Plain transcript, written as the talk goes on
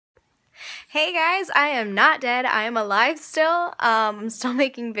Hey guys, I am not dead. I am alive still. I'm still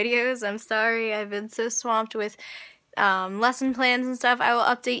making videos. I'm sorry. I've been so swamped with lesson plans and stuff. I will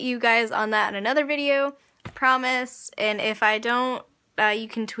update you guys on that in another video. I promise. And if I don't, you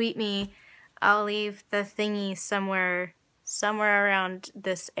can tweet me. I'll leave the thingy somewhere around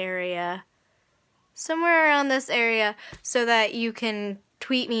this area. Somewhere around this area so that you can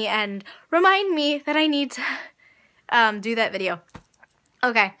tweet me and remind me that I need to do that video.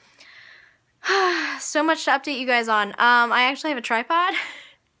 Okay. So much to update you guys on. I actually have a tripod.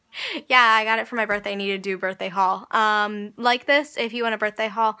 Yeah, I got it for my birthday. I need to do a birthday haul. Like this, if you want a birthday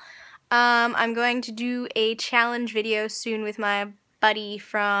haul. I'm going to do a challenge video soon with my buddy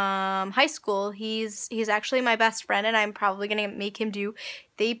from high school. He's actually my best friend, and I'm probably gonna make him do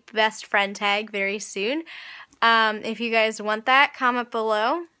the best friend tag very soon. If you guys want that, comment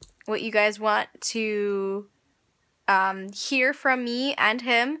below what you guys want to hear from me and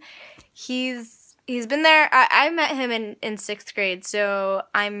him. He's been there. I met him in 6th grade, so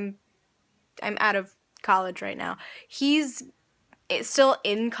I'm out of college right now. He's still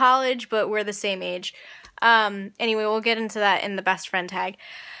in college, but we're the same age. Anyway, we'll get into that in the best friend tag.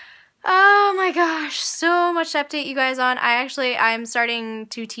 Oh my gosh, so much to update you guys on. I'm starting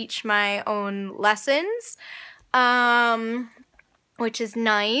to teach my own lessons, which is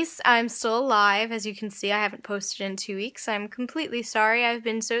nice. I'm still alive. As you can see, I haven't posted in 2 weeks. I'm completely sorry. I've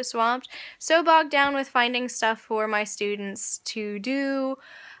been so swamped, so bogged down with finding stuff for my students to do,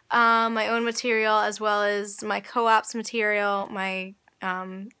 my own material as well as my co-op's material,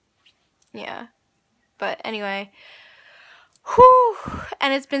 yeah. But anyway, whew,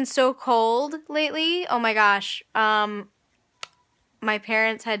 and it's been so cold lately. Oh my gosh. My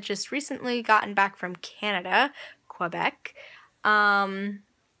parents had just recently gotten back from Canada, Quebec,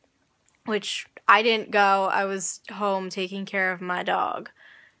 which I didn't go. I was home taking care of my dog,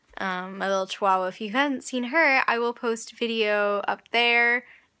 my little chihuahua. If you haven't seen her, I will post a video up there,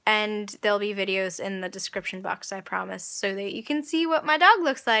 and there'll be videos in the description box, I promise, so that you can see what my dog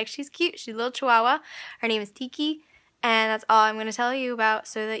looks like. She's cute. She's a little chihuahua. Her name is Tiki, and that's all I'm going to tell you about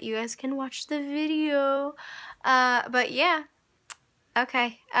so that you guys can watch the video. But yeah,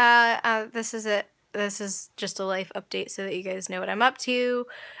 okay, this is it. This is just a life update so that you guys know what I'm up to,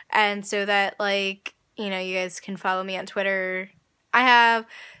 and so that, like, you know, you guys can follow me on Twitter. I have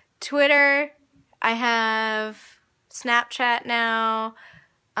Twitter, I have Snapchat now,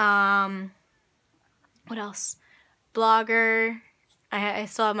 what else? Blogger. I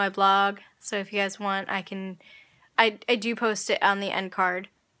still have my blog, so if you guys want, I do post it on the end card.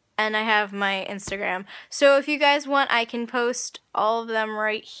 And I have my Instagram. So if you guys want, I can post all of them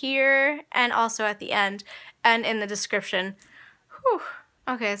right here and also at the end and in the description. Whew.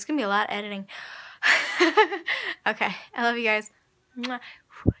 Okay, it's gonna be a lot of editing. Okay, I love you guys.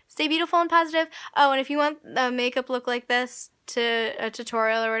 Stay beautiful and positive. Oh, and if you want a makeup look like this to a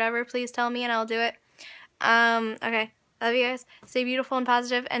tutorial or whatever, please tell me and I'll do it. Okay, love you guys. Stay beautiful and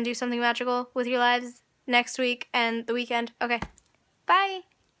positive and do something magical with your lives next week and the weekend. Okay, bye.